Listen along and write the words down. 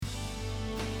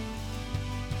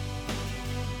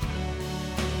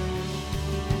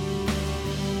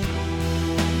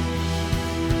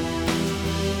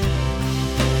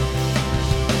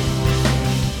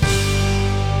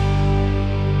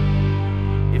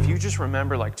you just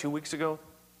remember like 2 weeks ago,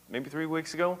 maybe 3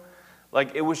 weeks ago,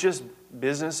 like it was just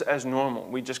business as normal.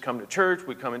 We just come to church,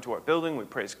 we come into our building, we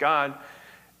praise God.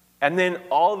 And then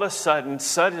all of a sudden,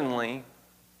 suddenly,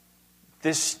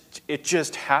 it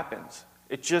just happens.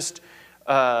 It just,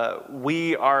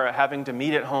 we are having to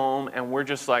meet at home and we're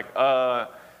just like,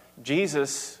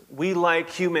 Jesus, we like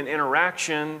human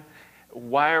interaction.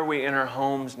 Why are we in our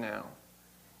homes now?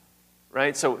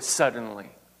 Right? So suddenly.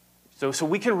 So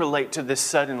we can relate to this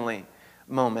suddenly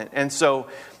moment. And so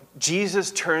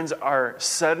Jesus turns our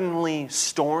suddenly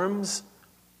storms,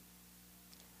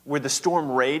 where the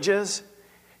storm rages,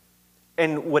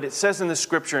 and what it says in the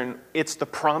scripture, and it's the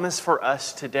promise for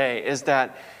us today, is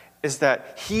that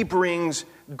he brings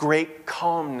great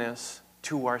calmness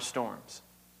to our storms.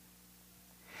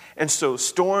 And so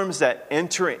storms that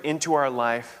enter into our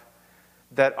life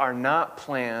that are not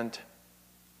planned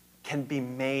can be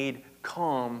made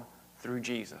calm through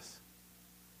Jesus.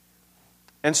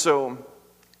 And so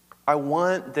I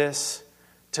want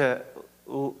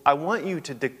you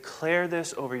to declare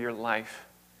this over your life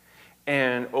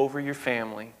and over your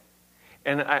family.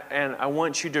 And I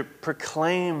want you to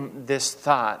proclaim this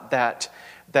thought that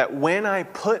when I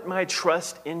put my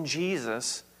trust in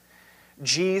Jesus,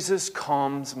 Jesus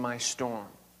calms my storm.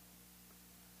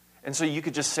 And so you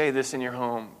could just say this in your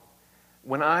home.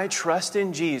 When I trust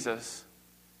in Jesus,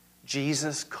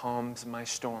 Jesus calms my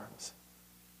storms.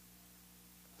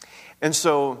 And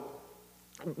so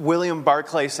William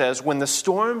Barclay says, when the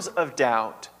storms of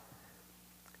doubt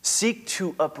seek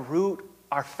to uproot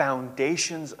our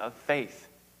foundations of faith,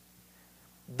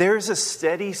 there's a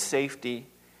steady safety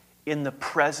in the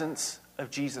presence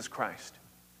of Jesus Christ.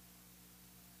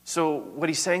 So what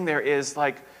he's saying there is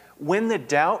like, when the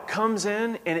doubt comes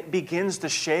in and it begins to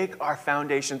shake our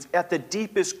foundations at the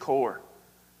deepest core,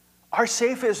 our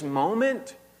safest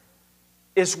moment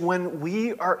is when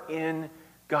we are in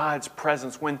God's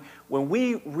presence, when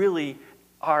we really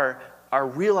are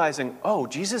realizing, oh,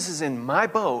 Jesus is in my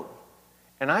boat,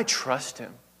 and I trust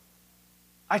him.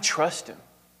 I trust him.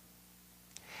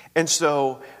 And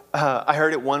so I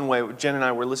heard it one way. Jen and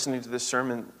I were listening to this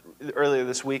sermon earlier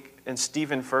this week, and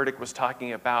Stephen Furtick was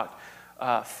talking about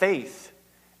faith.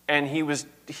 And he was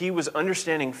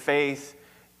understanding faith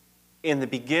in the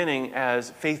beginning as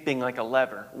faith being like a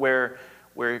lever, where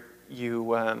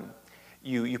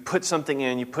you put something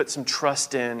in, you put some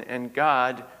trust in, and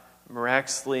God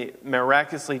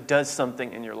miraculously does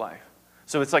something in your life.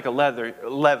 So it's like a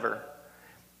lever.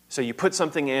 So you put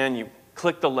something in, you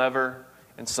click the lever,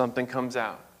 and something comes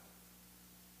out.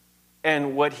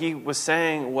 And what he was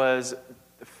saying was,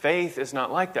 faith is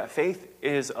not like that. Faith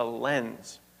is a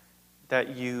lens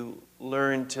that you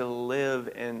learn to live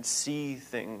and see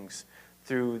things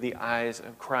through the eyes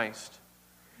of Christ.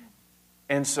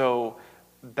 And so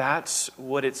that's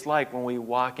what it's like when we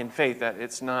walk in faith, that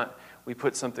it's not, we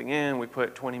put something in, we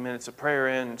put 20 minutes of prayer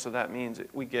in, so that means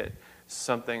we get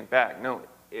something back. No,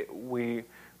 we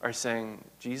are saying,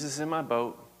 Jesus is in my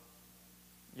boat.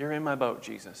 You're in my boat,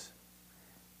 Jesus.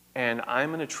 And I'm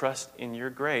going to trust in your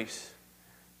grace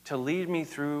to lead me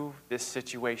through this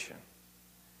situation.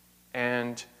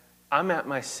 And I'm at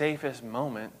my safest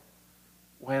moment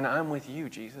when I'm with you,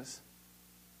 Jesus.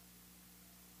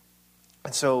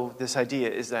 And so this idea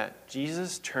is that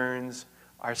Jesus turns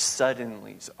our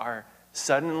suddenly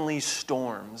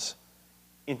storms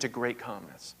into great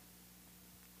calmness.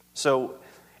 So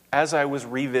as I was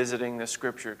revisiting this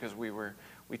scripture, because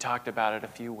we talked about it a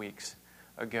few weeks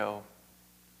ago,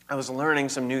 I was learning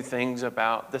some new things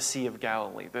about the Sea of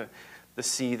Galilee, the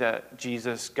sea that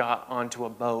Jesus got onto a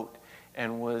boat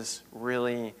and was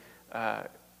really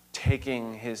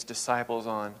taking his disciples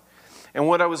on. And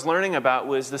what I was learning about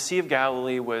was the Sea of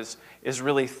Galilee is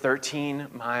really 13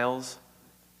 miles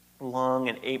long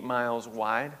and 8 miles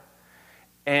wide.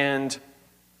 And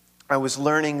I was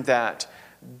learning that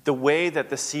the way that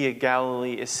the Sea of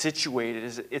Galilee is situated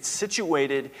is it's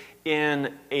situated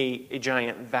in a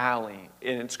giant valley,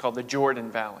 and it's called the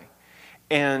Jordan Valley.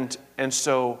 And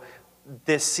so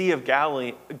this Sea of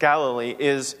Galilee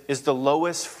is the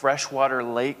lowest freshwater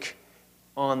lake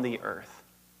on the earth.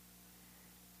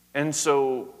 And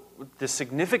so the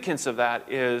significance of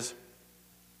that is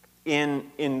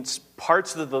in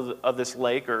parts of this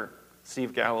lake or Sea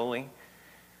of Galilee,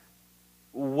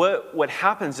 what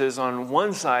happens is on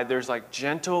one side there's like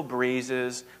gentle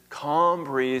breezes, calm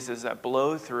breezes that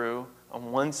blow through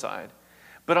on one side.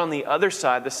 But on the other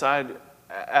side, the side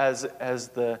as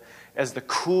the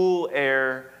cool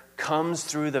air comes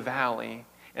through the valley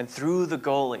and through the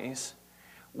gullies,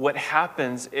 what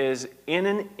happens is in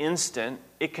an instant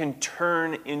it can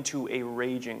turn into a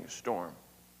raging storm.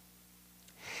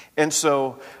 And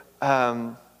so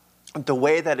the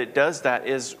way that it does that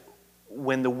is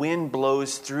when the wind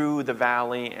blows through the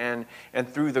valley and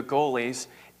through the gullies,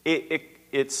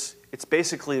 it's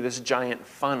basically this giant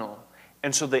funnel.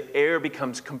 And so the air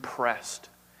becomes compressed.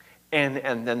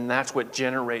 And then that's what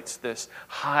generates this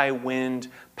high wind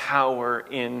power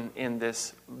in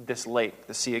this lake,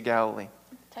 the Sea of Galilee.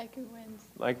 Taku winds.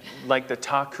 Like the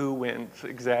Taku winds,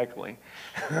 exactly.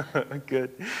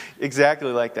 Good.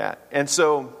 Exactly like that. And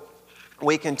so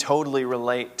we can totally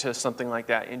relate to something like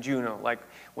that in Juneau. Like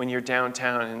when you're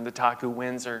downtown and the Taku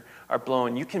winds are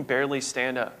blowing, you can barely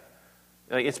stand up.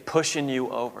 Like it's pushing you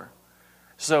over.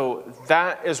 So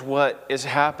that is what is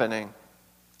happening.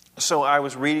 So I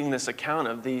was reading this account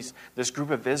of this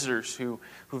group of visitors who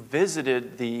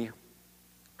visited the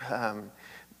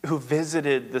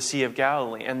Sea of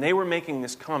Galilee, and they were making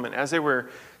this comment as they were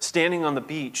standing on the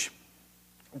beach.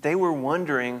 They were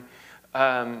wondering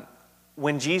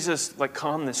when Jesus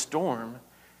calmed the storm.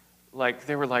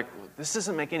 They were like, this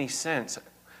doesn't make any sense.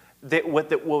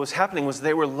 What was happening was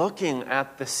they were looking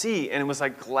at the sea, and it was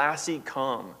like glassy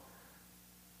calm.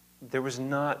 There was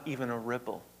not even a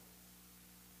ripple.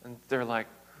 And they're like,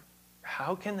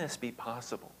 how can this be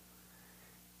possible?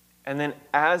 And then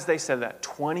as they said that,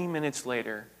 20 minutes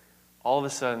later, all of a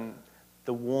sudden,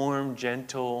 the warm,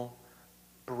 gentle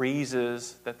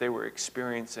breezes that they were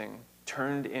experiencing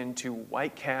turned into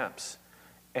white caps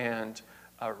and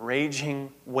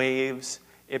raging waves.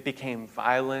 It became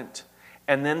violent.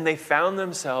 And then they found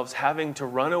themselves having to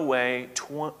run away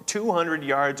 200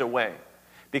 yards away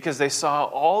because they saw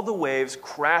all the waves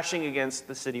crashing against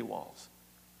the city walls.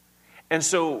 And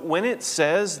so when it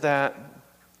says that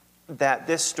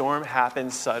this storm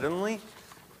happened suddenly,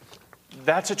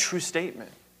 that's a true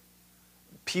statement.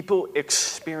 People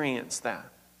experience that.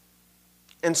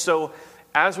 And so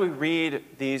as we read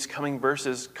these coming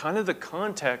verses, kind of the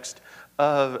context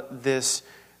of this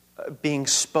being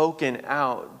spoken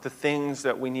out, the things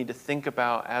that we need to think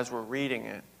about as we're reading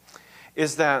it,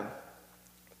 is that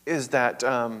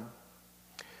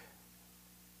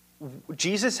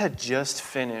Jesus had just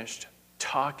finished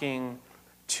talking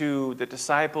to the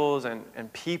disciples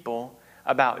and people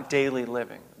about daily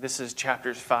living. This is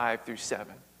chapters 5 through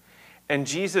 7. And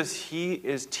Jesus, he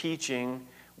is teaching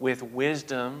with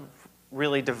wisdom,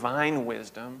 really divine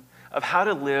wisdom, of how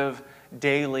to live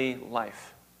daily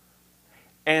life.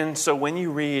 And so when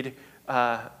you read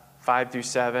 5 through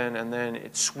 7, and then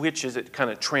it kind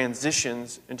of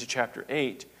transitions into chapter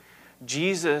 8,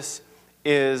 Jesus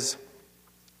is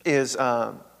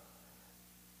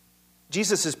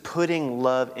putting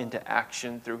love into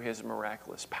action through his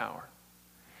miraculous power.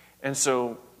 And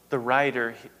so the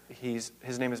writer, his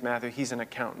name is Matthew, he's an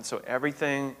accountant, so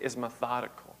everything is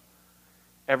methodical.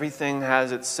 Everything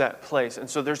has its set place. And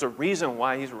so there's a reason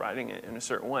why he's writing it in a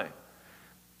certain way.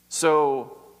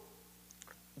 So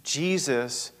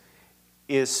Jesus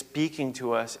is speaking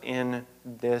to us in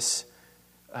this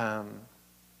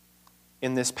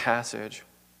passage.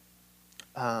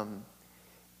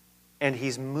 And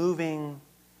he's moving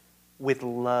with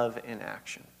love in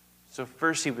action. So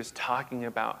first he was talking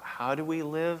about how do we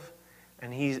live,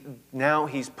 and now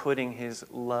he's putting his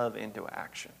love into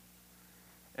action.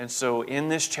 And so in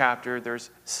this chapter, there's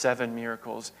 7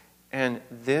 miracles, and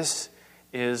this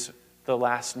is the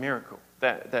last miracle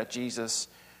that Jesus,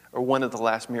 or one of the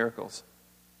last miracles.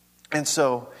 And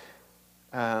so,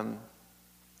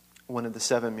 one of the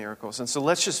 7 miracles. And so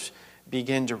let's just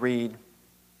begin to read.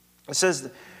 It says,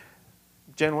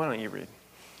 Jen, why don't you read?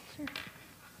 Sure.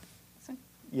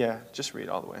 Yeah, just read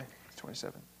all the way.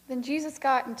 27. Then Jesus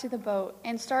got into the boat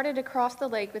and started across the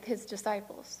lake with his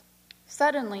disciples.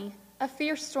 Suddenly, a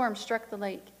fierce storm struck the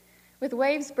lake, with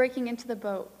waves breaking into the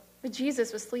boat, but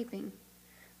Jesus was sleeping.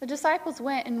 The disciples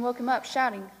went and woke him up,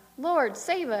 shouting, "Lord,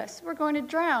 save us! We're going to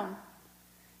drown!"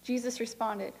 Jesus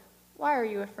responded, "Why are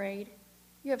you afraid?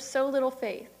 You have so little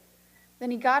faith."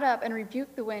 Then he got up and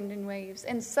rebuked the wind and waves,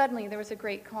 and suddenly there was a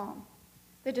great calm.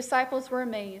 The disciples were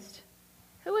amazed.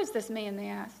 "Who is this man?" they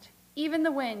asked. "Even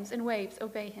the winds and waves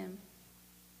obey him."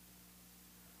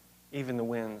 Even the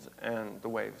winds and the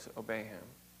waves obey him.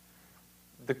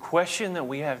 The question that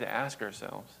we have to ask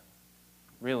ourselves,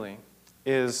 really,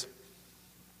 is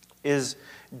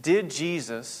did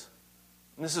Jesus,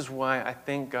 and this is why I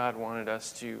think God wanted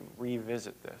us to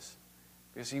revisit this,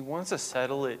 because he wants to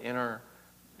settle it in our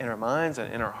minds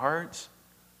and in our hearts,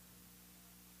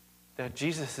 that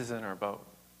Jesus is in our boat.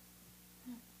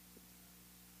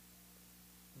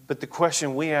 But the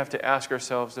question we have to ask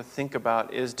ourselves to think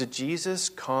about is, did Jesus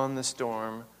calm the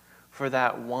storm for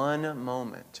that one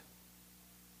moment?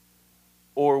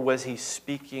 Or was he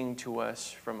speaking to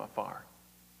us from afar?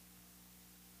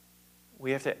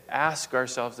 we have to ask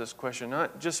ourselves this question,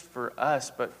 not just for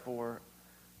us, but for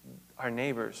our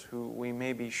neighbors who we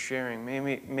may be sharing.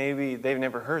 Maybe they've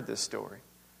never heard this story.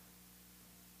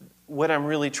 What I'm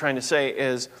really trying to say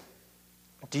is,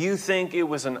 do you think it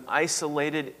was an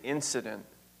isolated incident?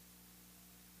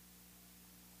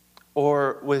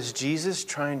 Or was Jesus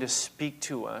trying to speak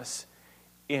to us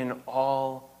in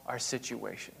all our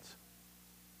situations?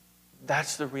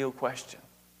 That's the real question.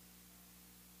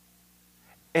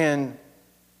 And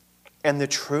the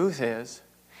truth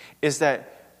is that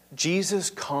Jesus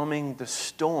calming the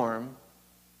storm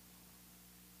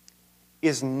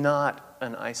is not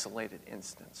an isolated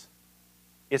instance.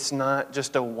 It's not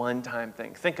just a one-time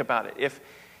thing. Think about it.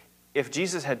 If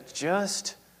Jesus had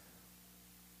just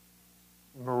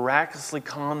miraculously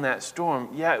calmed that storm,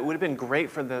 yeah, it would have been great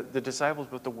for the disciples,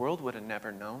 but the world would have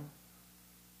never known.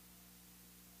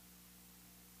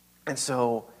 And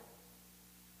so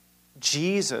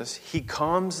Jesus, he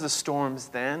calms the storms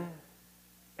then,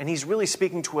 and he's really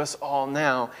speaking to us all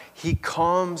now. He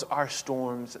calms our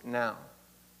storms now.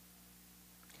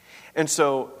 And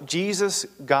so Jesus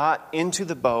got into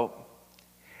the boat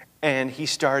and he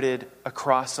started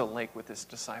across the lake with his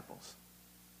disciples.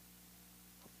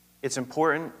 It's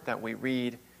important that we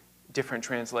read different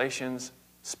translations,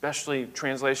 especially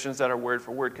translations that are word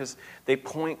for word, because they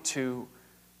point to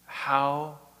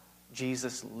how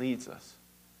Jesus leads us.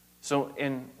 So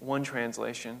in one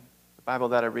translation, the Bible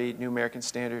that I read, New American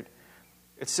Standard,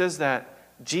 it says that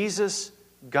Jesus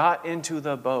got into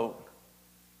the boat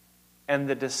and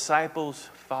the disciples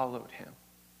followed him.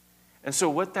 And so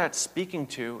what that's speaking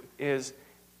to is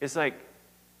like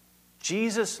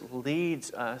Jesus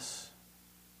leads us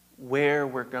where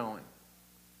we're going.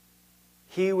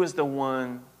 He was the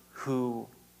one who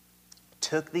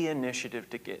took the initiative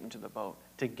to get into the boat,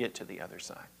 to get to the other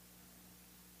side.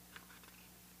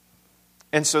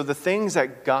 And so the things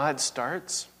that God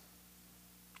starts,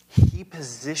 he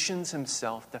positions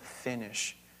himself to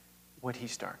finish what he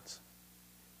starts.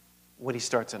 What he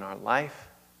starts in our life,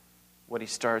 what he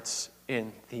starts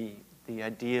in the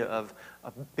idea of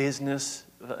a business,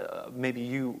 maybe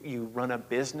you run a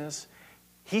business.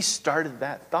 He started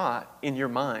that thought in your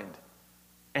mind,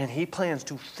 and he plans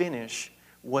to finish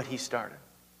what he started.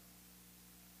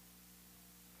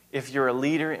 If you're a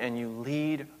leader and you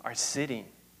lead our city,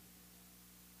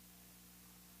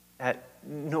 at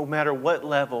no matter what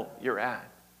level you're at,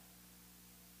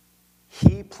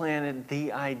 he planted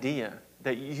the idea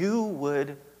that you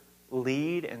would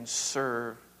lead and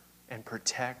serve and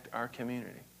protect our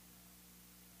community.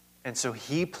 And so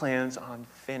he plans on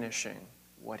finishing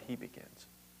what he begins.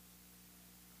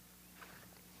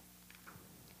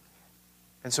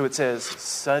 And so it says,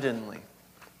 suddenly,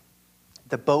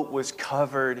 the boat was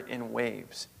covered in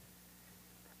waves.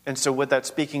 And so what that's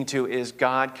speaking to is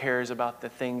God cares about the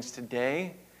things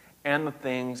today and the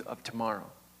things of tomorrow.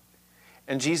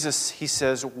 And Jesus, he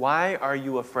says, why are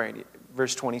you afraid?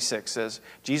 Verse 26 says,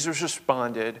 Jesus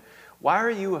responded, why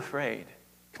are you afraid?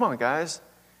 Come on, guys.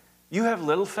 You have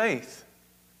little faith.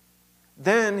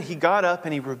 Then he got up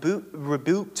and he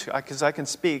rebuked, because I can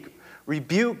speak,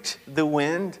 rebuked the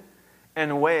wind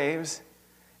and waves,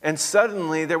 and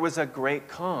suddenly there was a great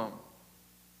calm.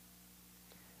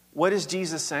 What is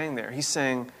Jesus saying there? He's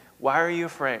saying, why are you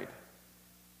afraid?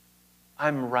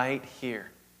 I'm right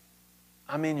here.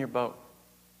 I'm in your boat.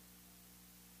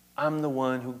 I'm the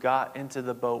one who got into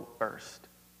the boat first.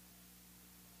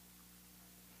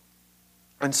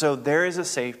 And so there is a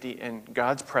safety in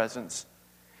God's presence.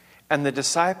 And the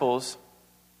disciples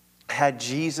had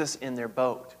Jesus in their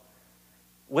boat.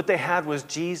 What they had was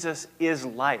Jesus is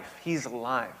life. He's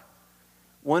alive.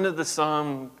 One of the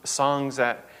songs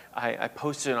that I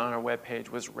posted on our webpage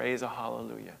was Raise a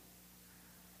Hallelujah.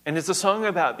 And it's a song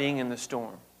about being in the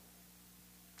storm.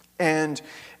 And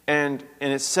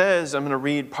it says, I'm going to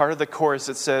read part of the chorus.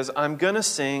 It says, I'm going to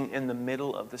sing in the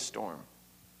middle of the storm.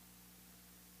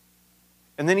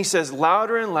 And then he says,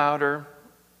 louder and louder,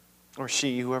 or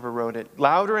she, whoever wrote it,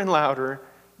 louder and louder,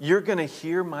 you're going to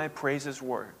hear my praises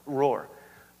roar.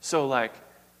 So like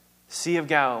Sea of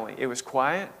Galilee, it was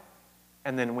quiet,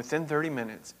 and then within 30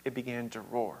 minutes, it began to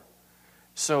roar.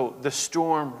 So the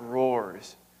storm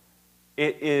roars.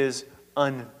 It is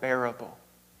unbearable.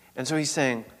 And so he's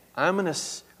saying, I'm going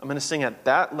to sing at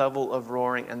that level of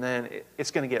roaring, and then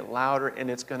it's going to get louder, and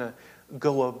it's going to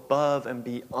go above and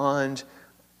beyond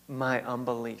my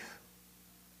unbelief.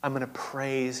 I'm going to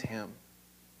praise him.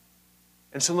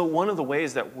 And so one of the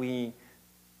ways that we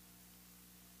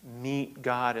meet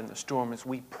God in the storm is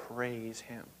we praise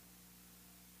him.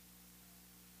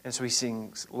 And so he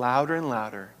sings louder and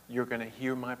louder, you're going to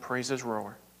hear my praises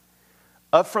roar.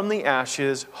 Up from the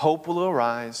ashes, hope will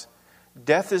arise.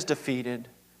 Death is defeated.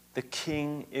 The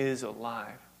King is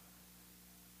alive.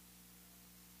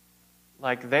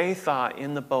 Like they thought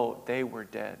in the boat they were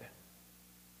dead.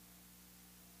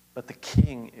 But the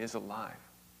King is alive.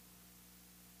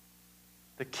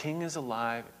 The King is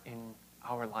alive in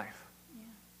our life. Yeah.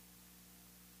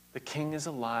 The King is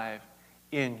alive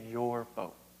in your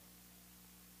boat.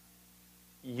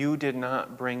 You did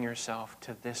not bring yourself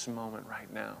to this moment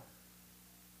right now.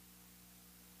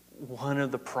 One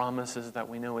of the promises that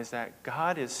we know is that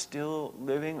God is still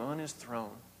living on his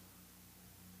throne.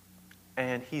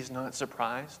 And he's not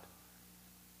surprised.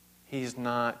 He's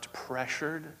not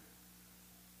pressured.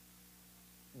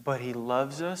 But he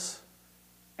loves us,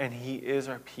 and he is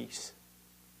our peace.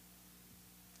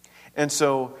 And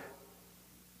so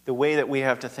the way that we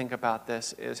have to think about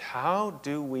this is how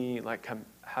do we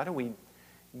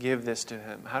give this to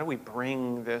him? How do we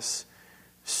bring this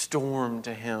storm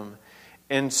to him?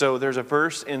 And so there's a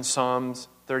verse in Psalms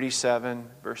 37,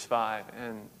 verse 5,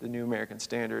 and the New American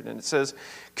Standard. And it says,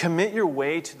 "Commit your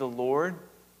way to the Lord,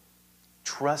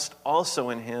 trust also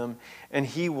in him, and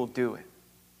he will do it."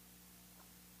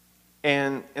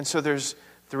 And so there's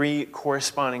three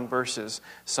corresponding verses.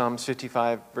 Psalms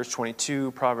 55, verse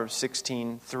 22, Proverbs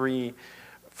 16, 3,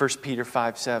 1 Peter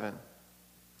 5, 7.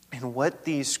 And what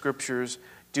these scriptures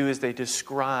do is they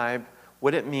describe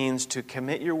what it means to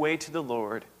commit your way to the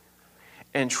Lord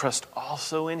and trust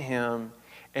also in him,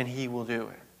 and he will do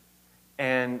it.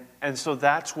 And so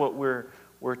that's what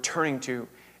we're turning to.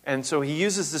 And so he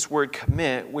uses this word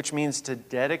commit, which means to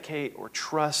dedicate or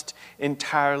trust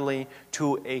entirely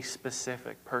to a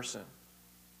specific person.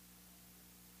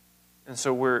 And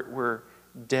so we're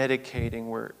dedicating,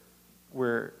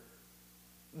 we're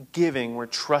giving, we're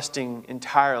trusting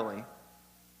entirely.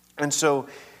 And so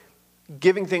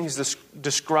giving things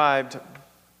described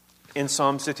in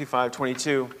Psalm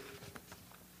 55:22,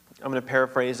 I'm going to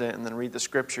paraphrase it and then read the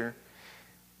scripture.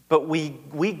 But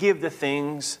we give the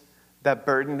things that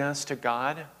burden us to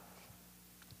God,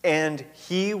 and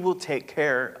he will take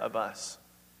care of us.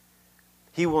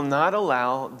 He will not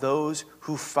allow those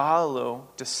who follow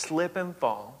to slip and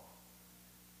fall.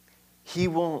 He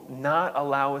will not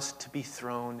allow us to be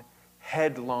thrown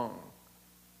headlong.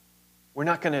 We're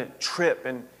not going to trip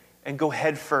and go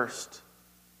head first.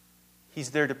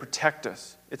 He's there to protect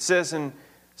us. It says in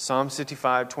Psalm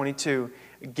 55:22,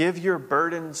 "Give your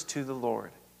burdens to the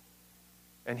Lord,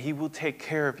 and he will take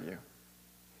care of you.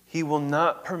 He will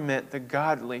not permit the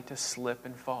godly to slip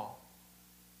and fall."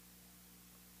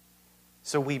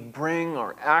 So we bring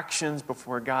our actions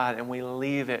before God and we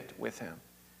leave it with him.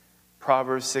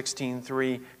 Proverbs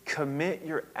 16:3, "Commit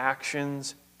your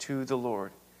actions to the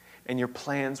Lord, and your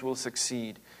plans will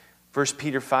succeed." 1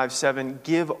 Peter 5:7,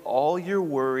 "Give all your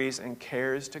worries and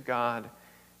cares to God,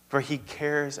 for he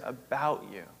cares about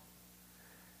you."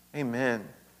 Amen.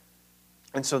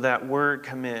 And so that word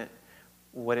commit,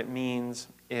 what it means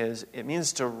is it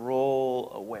means to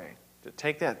roll away, to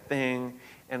take that thing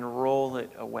and roll it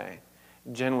away.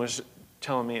 Jen was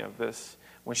telling me of this.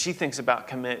 When she thinks about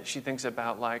commit, she thinks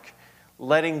about like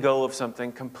letting go of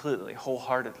something completely,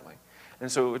 wholeheartedly.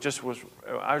 And so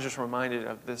I was just reminded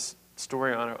of this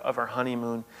story of our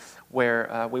honeymoon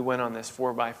where we went on this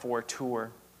 4x4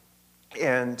 tour.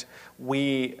 And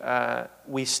we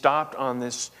stopped on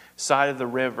this side of the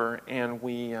river, and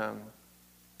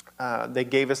they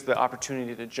gave us the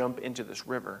opportunity to jump into this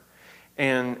river.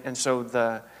 And so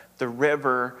the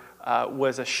river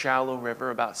was a shallow river,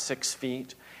 about 6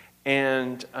 feet.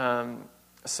 And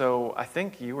so I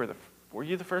think were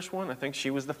you the first one? I think she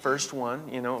was the first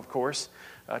one, of course.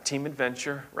 Team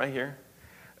adventure right here.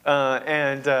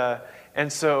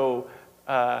 And so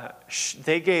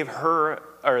they gave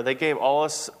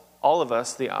all of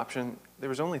us the option. There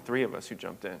was only 3 of us who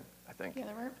jumped in, I think. Yeah,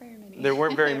 there weren't very many. There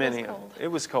weren't very many. It was cold. It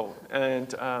was cold.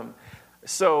 And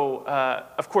so,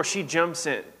 of course, she jumps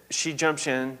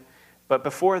in. But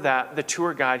before that, the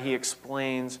tour guide, he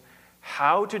explains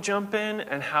how to jump in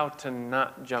and how to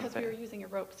not jump in. Because we were using a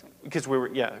rope swing. Because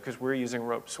we were using a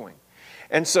rope swing.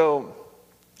 And so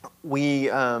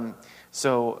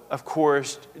so of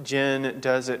course, Jen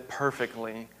does it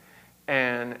perfectly.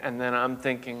 And then I'm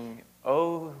thinking,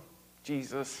 oh,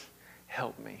 Jesus,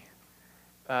 help me.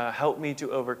 Help me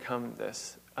to overcome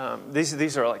this.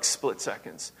 These are like split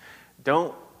seconds.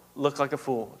 Don't look like a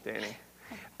fool, Danny.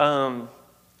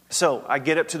 So I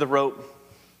get up to the rope,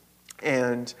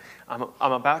 and I'm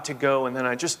about to go, and then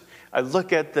I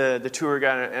look at the tour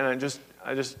guide, and I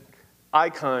just eye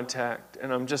contact,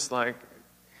 and I'm just like,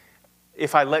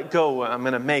 if I let go, I'm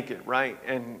going to make it, right?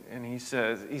 And he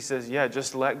says, yeah,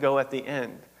 just let go at the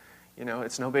end.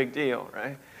 It's no big deal,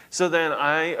 right? So then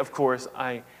I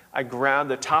grab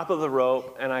the top of the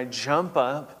rope and I jump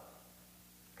up.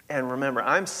 And remember,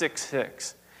 I'm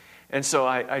 6'6". And so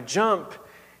I jump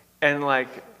and like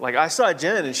I saw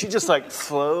Jen and she just like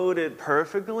floated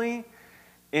perfectly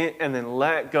and then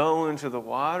let go into the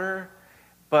water.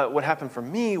 But what happened for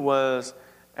me was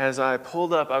as I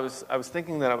pulled up, I was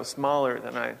thinking that I was smaller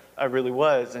than I really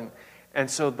was. And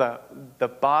so the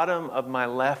bottom of my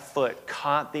left foot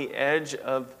caught the edge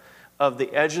of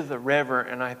the river,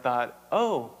 and I thought,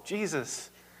 oh, Jesus,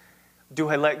 do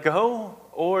I let go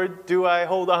or do I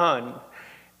hold on?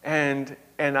 And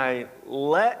I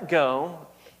let go,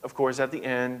 of course, at the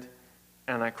end,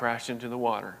 and I crashed into the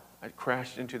water. I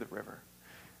crashed into the river.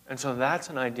 And so that's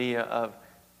an idea of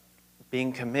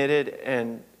being committed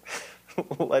and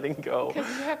letting go. Because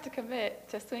you have to commit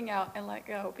to swing out and let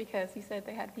go, because he said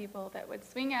they had people that would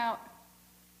swing out,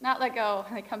 not let go,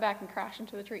 and they come back and crash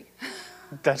into the tree.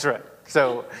 That's right.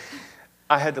 So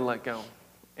I had to let go.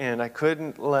 And I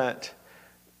couldn't let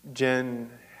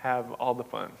Jen have all the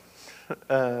fun.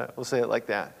 We'll say it like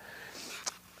that.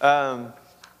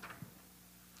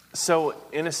 So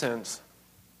in a sense,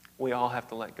 we all have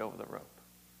to let go of the rope.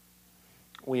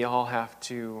 We all have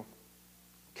to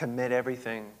commit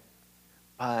everything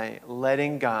by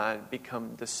letting God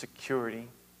become the security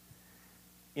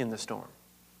in the storm.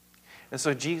 And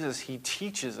so Jesus, he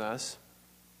teaches us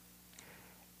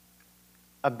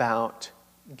about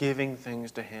giving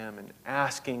things to him and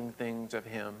asking things of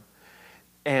him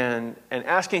and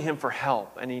asking him for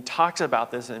help. And he talks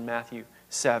about this in Matthew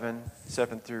 7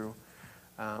 through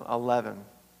 11.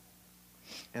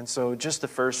 And so just the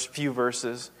first few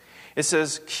verses, it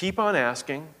says, keep on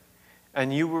asking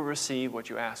and you will receive what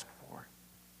you ask for.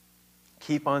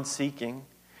 Keep on seeking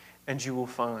and you will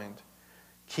find.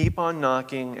 Keep on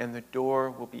knocking and the door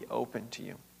will be open to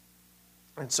you.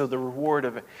 And so the reward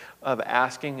of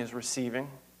asking is receiving.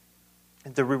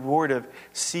 The reward of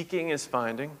seeking is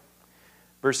finding.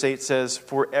 Verse 8 says,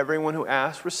 for everyone who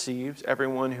asks receives,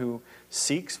 everyone who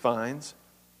seeks finds,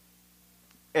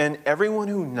 and everyone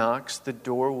who knocks, the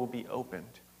door will be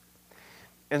opened.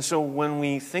 And so when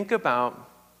we think about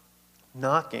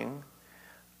knocking,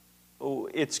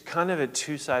 it's kind of a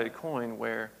two-sided coin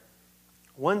where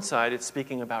one side it's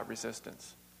speaking about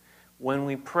resistance. When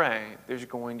we pray, there's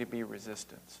going to be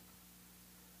resistance.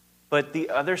 But the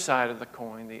other side of the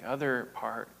coin, the other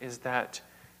part, is that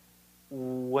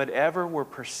whatever we're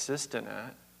persistent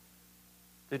at,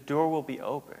 the door will be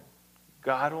open.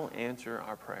 God will answer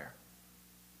our prayer.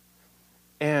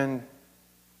 And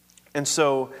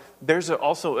so there's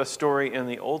also a story in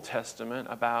the Old Testament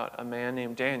about a man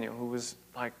named Daniel who was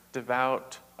like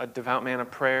a devout man of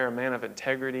prayer, a man of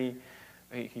integrity.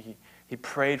 He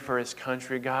prayed for his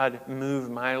country. God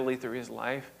moved mightily through his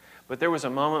life. But there was a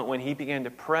moment when he began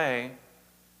to pray,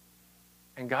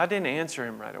 and God didn't answer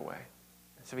him right away.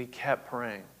 So he kept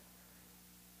praying.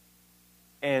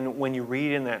 And when you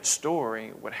read in that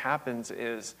story, what happens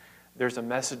is there's a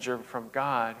messenger from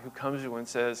God who comes to you and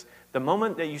says, the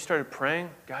moment that you started praying,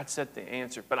 God sent the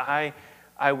answer. But I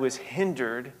was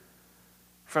hindered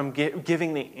from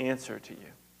giving the answer to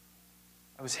you.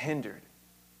 I was hindered.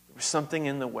 There was something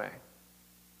in the way.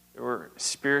 There were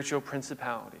spiritual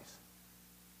principalities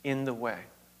in the way.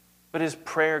 But his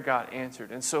prayer got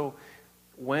answered. And so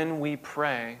when we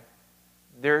pray,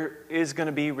 there is going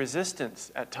to be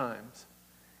resistance at times.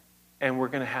 And we're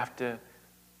going to have to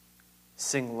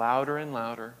sing louder and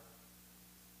louder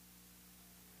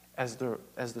as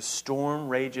the storm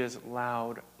rages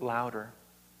louder.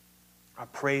 Our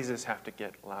praises have to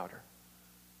get louder.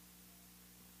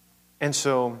 And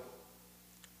so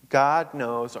God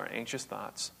knows our anxious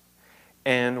thoughts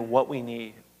and what we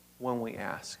need when we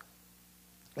ask.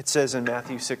 It says in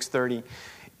Matthew 6:30,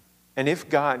 and if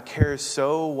God cares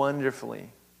so wonderfully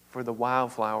for the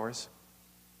wildflowers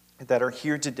that are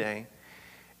here today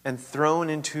and thrown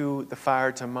into the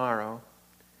fire tomorrow,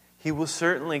 he will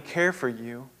certainly care for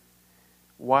you.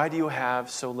 Why do you have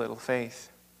so little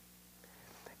faith?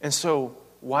 And so,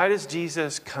 why does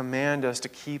Jesus command us to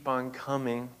keep on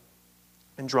coming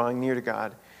and drawing near to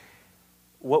God?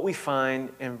 What we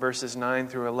find in verses 9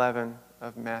 through 11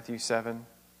 of Matthew 7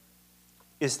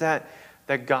 is that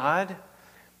God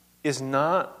is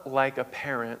not like a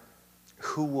parent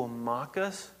who will mock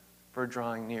us for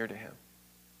drawing near to him.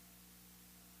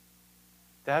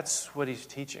 That's what he's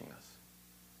teaching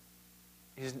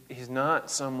us. He's not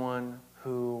someone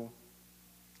who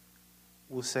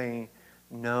will say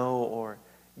no or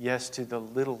yes to the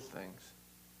little things.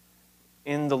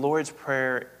 In the Lord's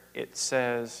Prayer, it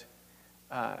says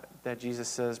that Jesus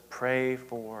says, pray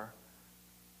for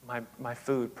my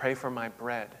food, pray for my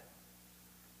bread.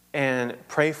 and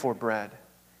pray for bread.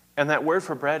 And that word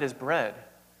for bread is bread.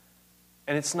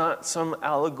 And it's not some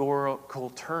allegorical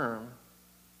term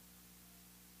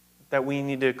that we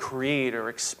need to create or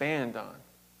expand on.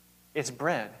 It's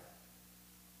bread.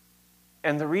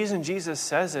 And the reason Jesus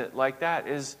says it like that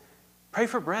is pray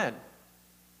for bread.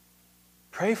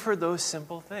 Pray for those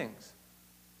simple things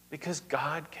because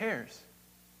God cares.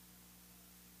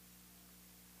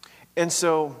 And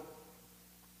so,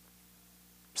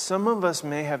 some of us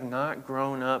may have not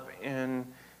grown up in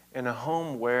a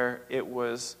home where it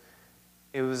was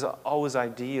always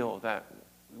ideal that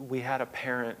we had a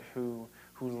parent who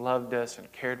loved us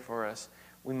and cared for us.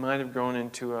 We might have grown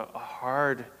into a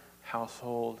hard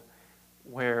household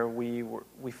where we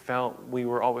felt we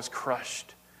were always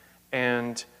crushed,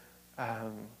 and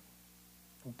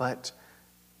but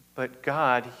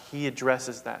God, He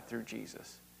addresses that through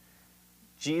Jesus.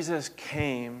 Jesus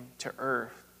came to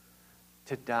earth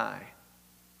to die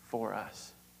for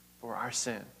us, for our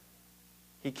sin.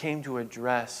 He came to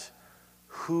address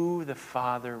who the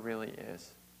Father really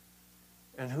is.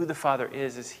 And who the Father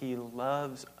is He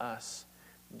loves us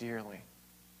dearly.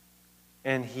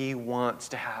 And He wants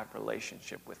to have a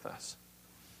relationship with us.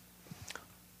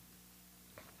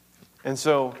 And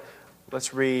so,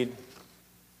 let's read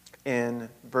in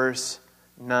verse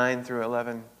 9 through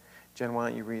 11. Jen, why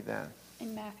don't you read that?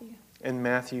 In Matthew. In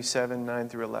Matthew 7, 9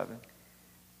 through 11.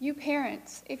 You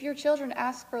parents, if your children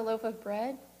ask for a loaf of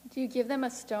bread, do you give them a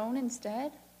stone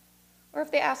instead? Or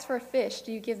if they ask for a fish,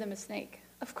 do you give them a snake?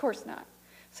 Of course not.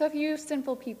 So if you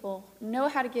sinful people know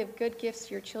how to give good gifts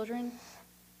to your children,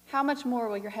 how much more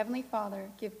will your heavenly Father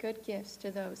give good gifts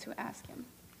to those who ask Him?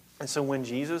 And so when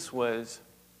Jesus was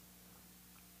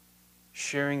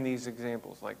sharing these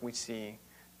examples, like we see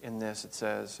in this, it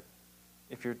says,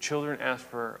 if your children ask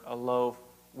for a loaf,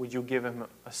 would you give him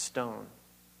a stone?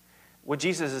 What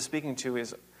Jesus is speaking to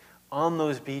is on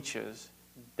those beaches,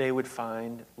 they would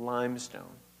find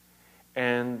limestone.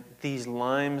 And these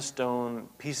limestone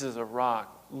pieces of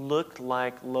rock looked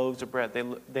like loaves of bread.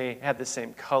 They had the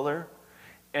same color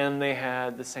and they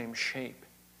had the same shape.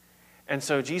 And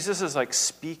so Jesus is like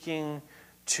speaking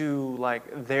to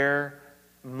like their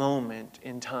moment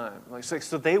in time. Like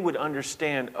so they would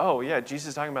understand, oh yeah, Jesus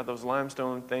is talking about those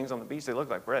limestone things on the beach. They look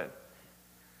like bread.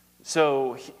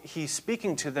 So he's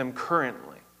speaking to them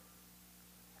currently.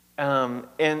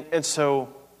 And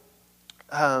so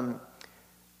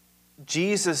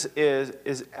Jesus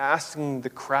is asking the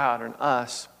crowd and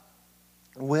us,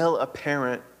 will a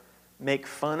parent make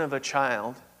fun of a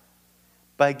child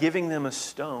by giving them a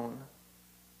stone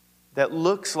that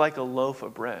looks like a loaf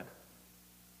of bread?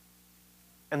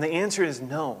 And the answer is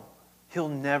no. He'll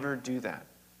never do that.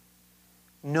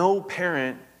 No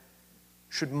parent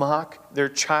should mock their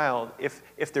child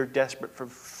if they're desperate for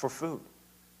food.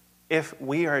 If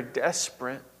we are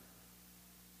desperate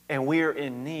and we are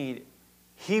in need,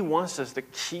 He wants us to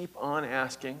keep on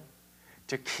asking,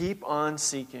 to keep on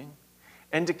seeking,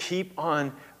 and to keep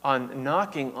on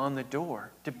knocking on the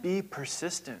door, to be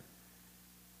persistent.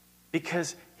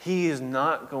 Because He is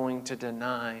not going to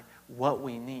deny what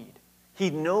we need. He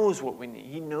knows what we need.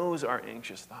 He knows our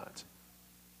anxious thoughts.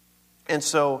 And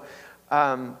so,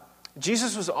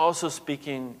 Jesus was also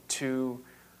speaking to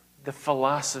the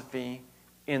philosophy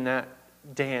in that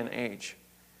day and age.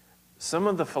 Some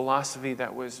of the philosophy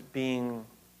that was being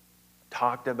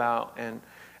talked about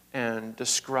and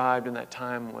described in that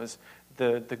time was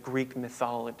the Greek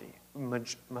mythology.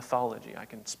 I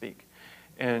can speak,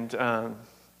 and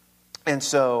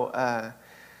so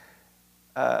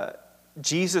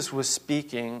Jesus was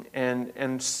speaking,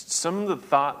 and some of the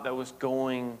thought that was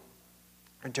going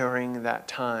during that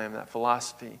time, that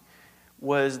philosophy,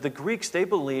 was the Greeks. They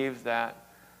believed that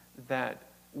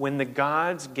when the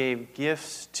gods gave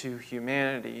gifts to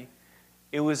humanity,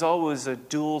 it was always a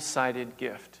dual-sided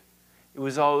gift. It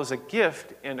was always a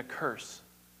gift and a curse.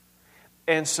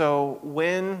 And so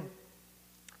when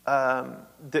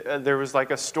there was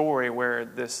like a story where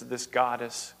this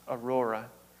goddess, Aurora,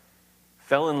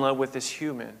 fell in love with this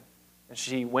human, and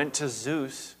she went to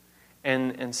Zeus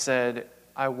and said,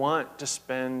 I want to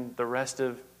spend the rest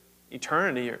of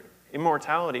eternity or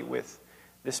immortality with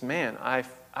this man.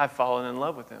 I've fallen in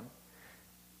love with him.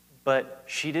 But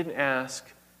she didn't ask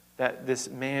that this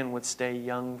man would stay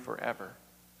young forever.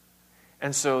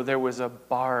 And so there was a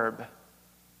barb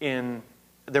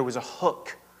there was a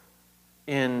hook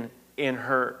in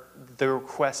the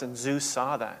request, and Zeus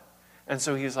saw that. And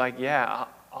so he's like, yeah,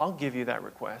 I'll give you that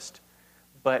request.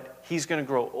 But he's going to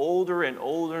grow older and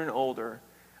older and older.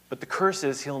 But the curse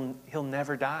is he'll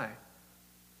never die.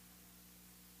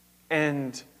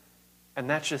 And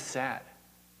that's just sad.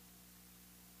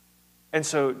 And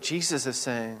so Jesus is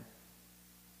saying,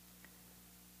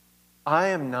 I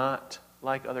am not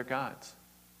like other gods.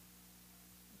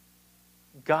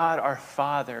 God, our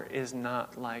Father, is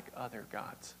not like other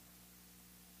gods.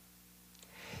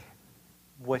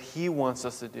 What he wants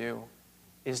us to do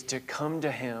is to come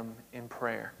to him in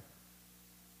prayer.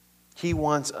 He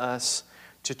wants us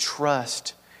to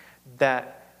trust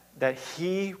that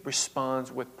he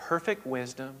responds with perfect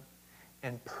wisdom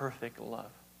and perfect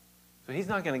love. So he's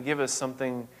not going to give us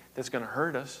something that's going to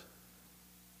hurt us,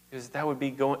 because that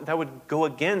would go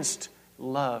against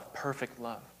love, perfect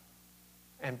love,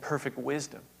 and perfect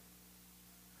wisdom.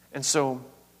 And so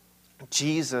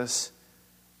Jesus,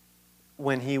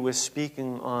 when he was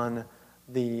speaking on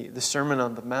the Sermon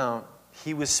on the Mount,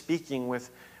 he was speaking with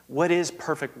what is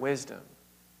perfect wisdom.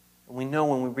 And we know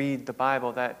when we read the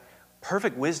Bible that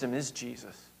perfect wisdom is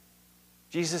Jesus.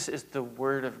 Jesus is the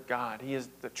Word of God. He is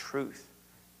the truth.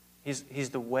 He's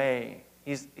the way.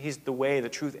 He's the way, the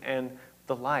truth, and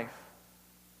the life.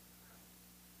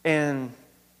 And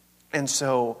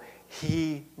so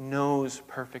he knows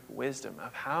perfect wisdom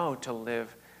of how to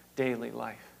live daily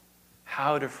life,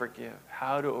 how to forgive,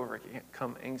 how to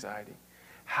overcome anxiety,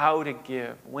 how to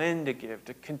give, when to give,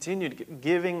 to continue to give.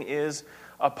 Giving is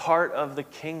a part of the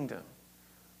kingdom.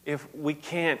 If we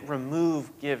can't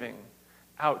remove giving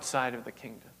outside of the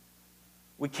kingdom,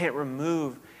 we can't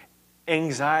remove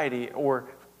anxiety or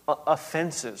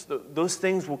offenses. Those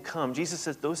things will come. Jesus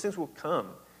says those things will come.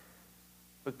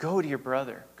 But go to your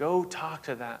brother. Go talk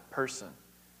to that person.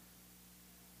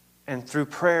 And through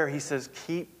prayer, he says,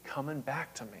 keep coming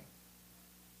back to me.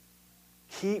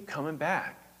 Keep coming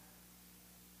back.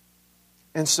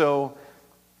 And so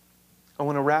I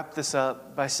want to wrap this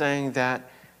up by saying that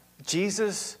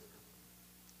Jesus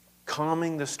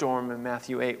calming the storm in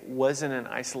Matthew 8 wasn't an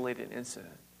isolated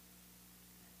incident.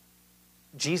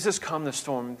 Jesus calmed the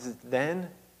storms then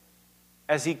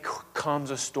as he calms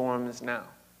the storms now.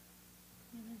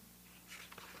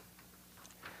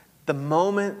 The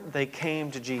moment they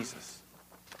came to Jesus,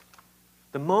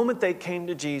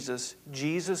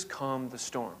 Jesus calmed the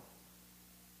storm.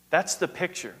 That's the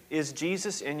picture. Is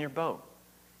Jesus in your boat?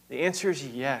 The answer is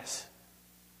yes.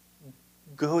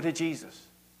 Go to Jesus.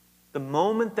 The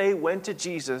moment they went to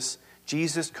Jesus,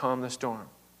 Jesus calmed the storm.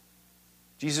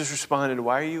 Jesus responded,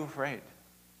 why are you afraid?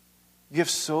 You have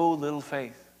so little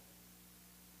faith.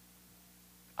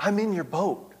 I'm in your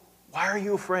boat. Why are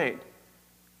you afraid?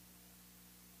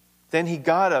 Then he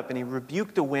got up and he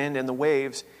rebuked the wind and the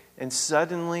waves, and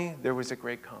suddenly there was a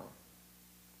great calm.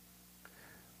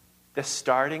 The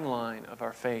starting line of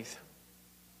our faith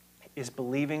is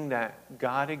believing that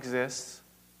God exists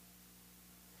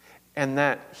and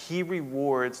that he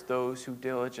rewards those who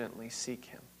diligently seek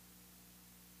him.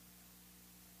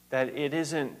 That it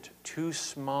isn't too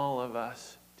small of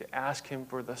us to ask him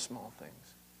for the small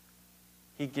things.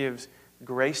 He gives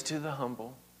grace to the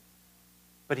humble,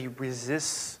 but he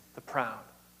resists the proud.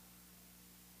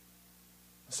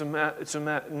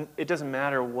 It doesn't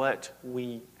matter what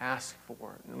we ask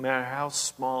for, no matter how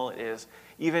small it is,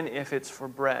 even if it's for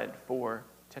bread for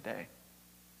today.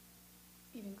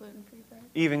 Even gluten-free bread?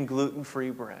 Even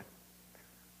gluten-free bread.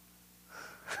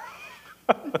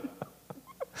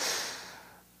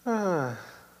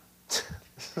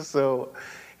 So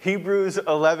Hebrews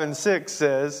 11:6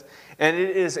 says, and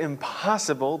it is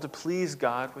impossible to please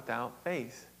God without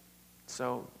faith.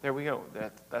 So there we go.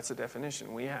 That's a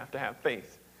definition. We have to have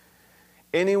faith.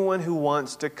 Anyone who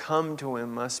wants to come to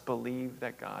him must believe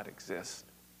that God exists.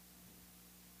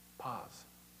 Pause.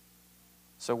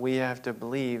 So we have to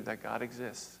believe that God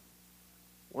exists.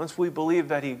 Once we believe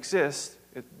that he exists,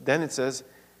 then it says,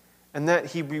 and that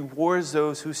he rewards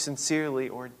those who sincerely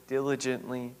or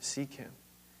diligently seek him.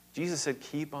 Jesus said,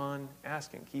 keep on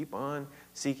asking, keep on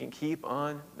seeking, keep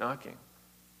on knocking.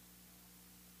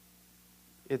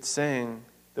 It's saying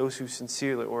those who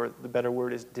sincerely, or the better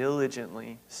word is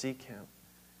diligently, seek him.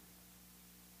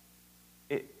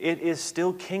 It is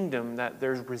still kingdom that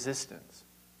there's resistance.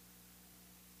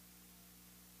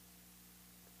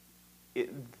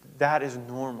 That is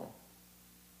normal.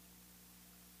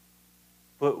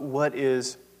 But what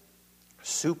is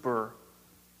super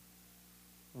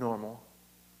normal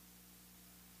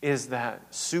is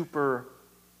that super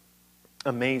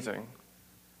amazing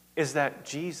is that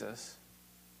Jesus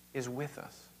is with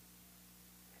us.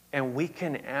 And we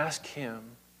can ask him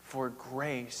for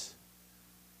grace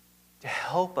to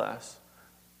help us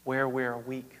where we are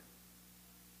weak.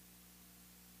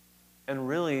 And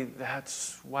really,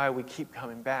 that's why we keep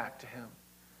coming back to him,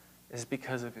 is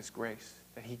because of his grace.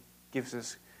 That he gives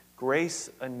us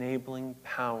grace-enabling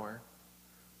power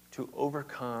to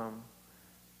overcome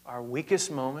our weakest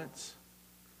moments,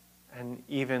 and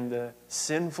even the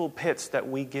sinful pits that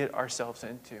we get ourselves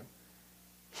into.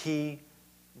 He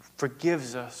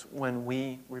forgives us when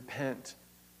we repent.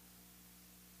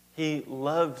 He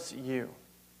loves you.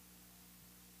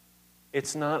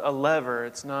 It's not a lever.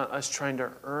 It's not us trying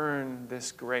to earn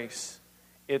this grace.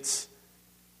 It's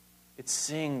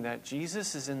seeing that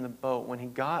Jesus is in the boat. When he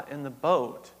got in the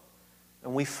boat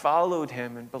and we followed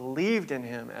him and believed in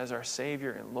him as our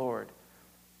Savior and Lord,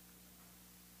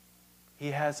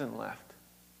 he hasn't left.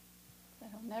 That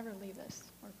he'll never leave us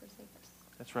or forsake us.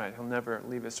 That's right. He'll never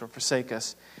leave us or forsake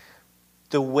us.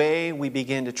 The way we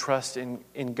begin to trust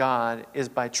in God is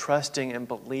by trusting and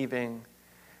believing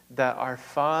that our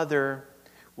Father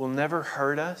will never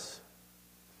hurt us.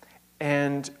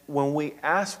 And when we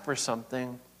ask for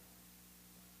something,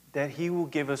 that he will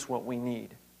give us what we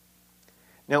need.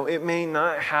 Now, it may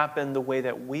not happen the way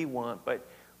that we want, but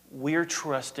we're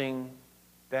trusting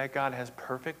that God has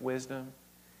perfect wisdom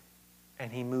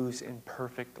and he moves in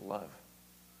perfect love.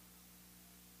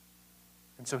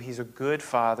 And so he's a good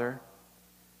Father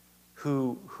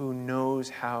who knows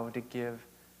how to give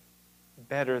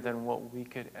better than what we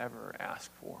could ever ask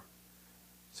for.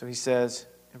 So he says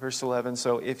in verse 11,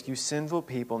 so if you sinful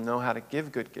people know how to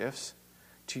give good gifts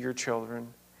to your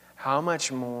children, how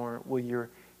much more will your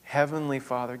heavenly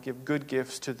Father give good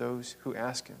gifts to those who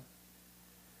ask him?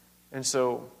 And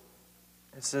so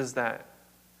it says that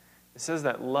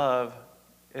love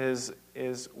is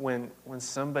when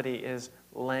somebody is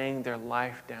laying their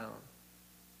life down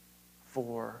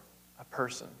for a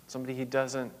person, somebody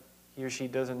he or she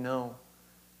doesn't know.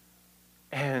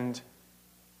 And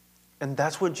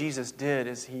that's what Jesus did,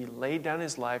 is he laid down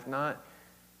his life not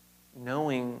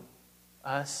knowing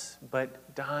us,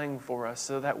 but dying for us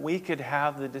so that we could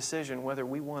have the decision whether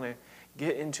we want to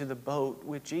get into the boat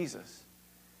with Jesus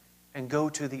and go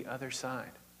to the other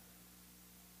side.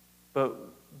 But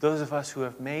those of us who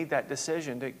have made that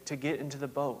decision to get into the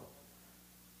boat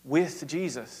with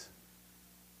Jesus,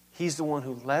 he's the one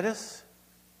who led us.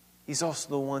 He's also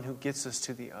the one who gets us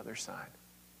to the other side.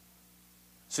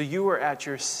 So you are at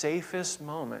your safest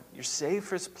moment, your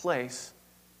safest place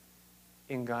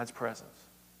in God's presence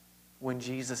when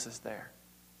Jesus is there.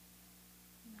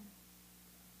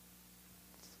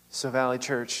 So Valley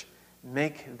Church,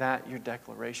 make that your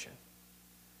declaration.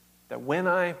 That when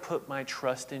I put my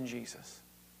trust in Jesus,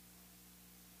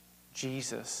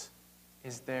 Jesus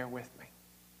is there with me.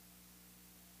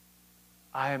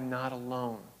 I am not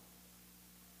alone.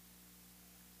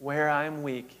 Where I am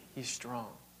weak, he's strong.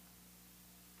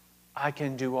 I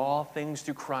can do all things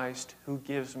through Christ who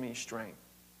gives me strength.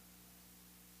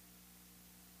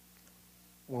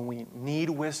 When we need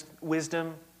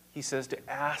wisdom, he says to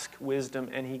ask wisdom,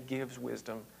 and he gives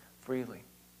wisdom freely.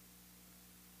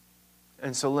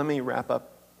 And so let me wrap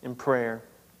up in prayer.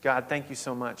 God, thank you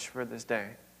so much for this day.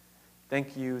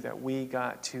 Thank you that we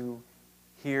got to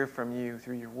hear from you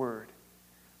through your word.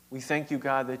 We thank you,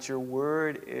 God, that your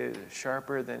word is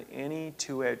sharper than any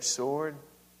two-edged sword.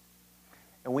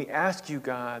 And we ask you,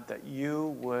 God, that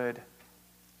you would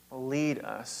lead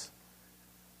us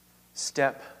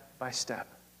step by step.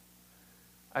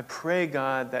 I pray,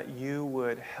 God, that you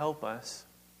would help us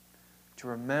to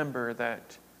remember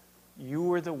that you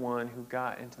were the one who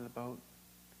got into the boat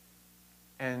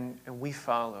and we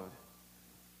followed.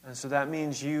 And so that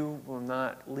means you will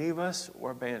not leave us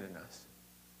or abandon us.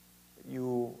 You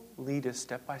will lead us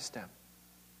step by step.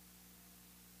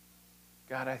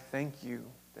 God, I thank you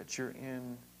that you're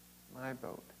in my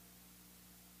boat,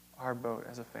 our boat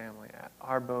as a family,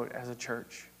 our boat as a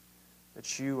church,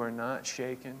 that you are not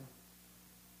shaken,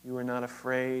 you are not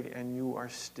afraid, and you are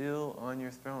still on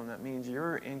your throne. That means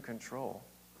you're in control.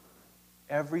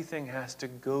 Everything has to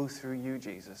go through you,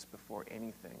 Jesus, before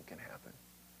anything can happen.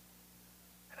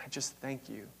 And I just thank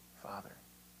you, Father.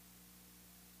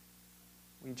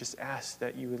 We just ask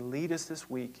that you would lead us this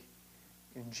week.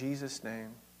 In Jesus'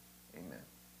 name, amen.